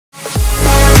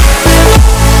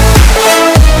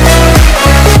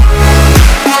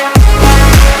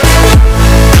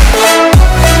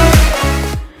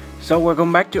So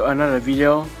welcome back to another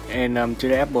video, and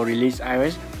today Apple released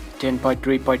iOS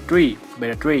 10.3.3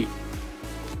 beta 3.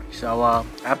 So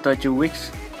after 2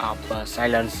 weeks of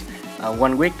silence,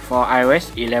 1 week for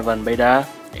iOS 11 beta,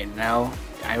 and now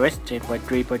iOS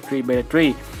 10.3.3 beta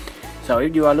 3. So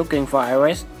if you are looking for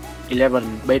iOS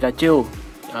 11 beta 2,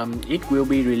 it will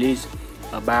be released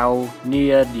about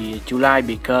near the July,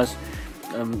 because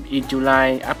in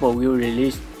July Apple will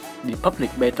release the public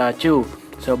beta 2.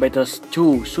 So beta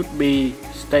 2 should be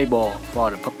stable for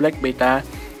the public beta.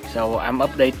 So I'm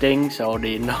updating. So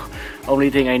the only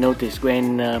thing I noticed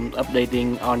when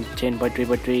updating on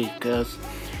 10.3.3, because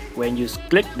when you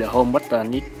click the home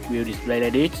button, it will display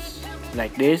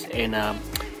like this, and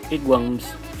it won't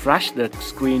flash the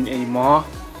screen anymore.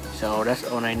 So that's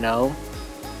all I know.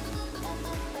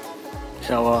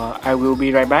 So I will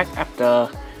be right back after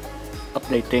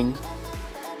updating.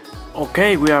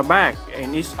 Okay, we are back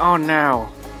and it's on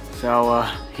now. So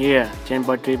here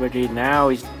 10.3.3 now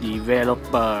is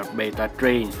developer beta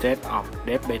 3 instead of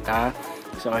dev beta.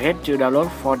 So I had to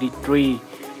download 43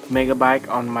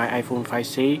 megabytes on my iPhone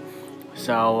 5C.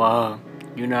 So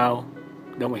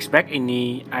don't expect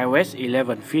any iOS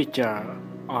 11 feature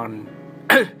on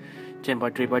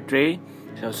 10.3.3.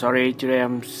 So sorry, today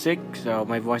I'm sick, so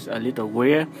my voice a little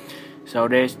weird. So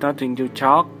there's nothing to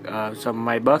talk. So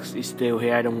my box is still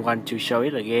here. I don't want to show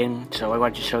it again. So I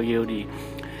want to show you the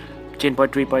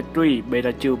 10.3.3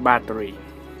 beta 2 battery.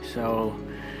 So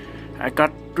I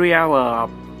got 3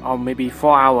 hours or maybe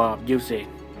 4 hours of usage,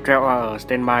 12 hours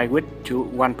standby with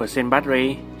 1%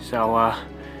 battery. So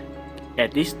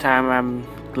at this time I'm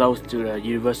close to the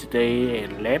university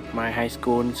and left my high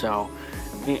school. So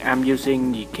I'm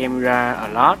using the camera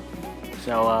a lot.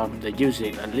 So the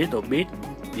usage a little bit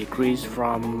decreased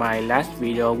from my last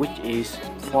video, which is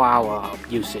 4 hours of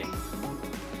usage.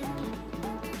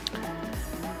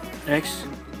 Next,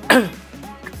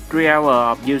 3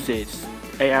 hours of usage,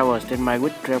 8 hours standby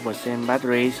with 12%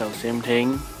 battery. So same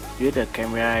thing with the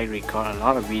camera. I record a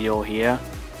lot of video here.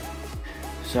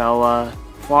 So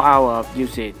 4 hours of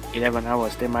usage, 11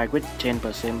 hours standby with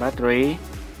 10% battery.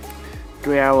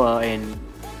 3 hours and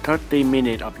 30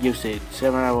 minutes of usage,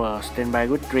 7 hours standby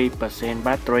with 3%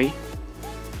 battery.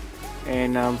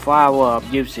 And 4 hours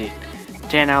of usage,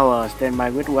 10 hours standby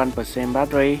with 1%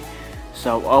 battery.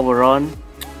 So overall,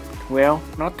 well,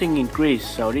 nothing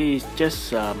increased. So this is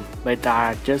just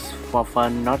beta, just for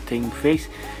fun, nothing fixed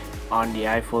on the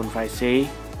iPhone 5C.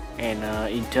 And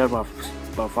in terms of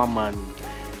performance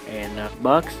and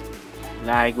bugs,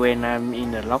 like when I'm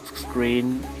in the lock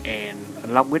screen and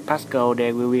lock with passcode,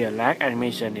 there will be a lag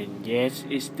animation, and yes,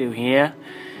 it's still here.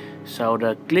 So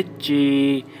the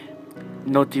glitchy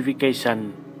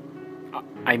notification,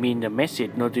 I mean the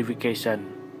message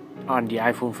notification on the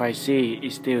iPhone 5C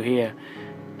is still here.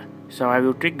 So I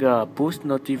will trigger push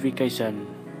notification.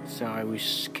 So I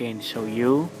can show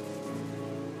you.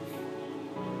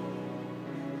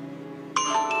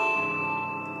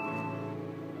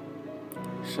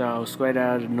 So square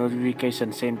the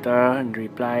notification center and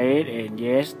reply it, and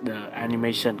yes, the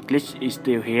animation glitch is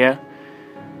still here.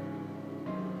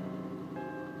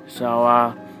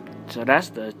 So that's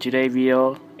the today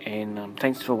video, and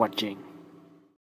thanks for watching.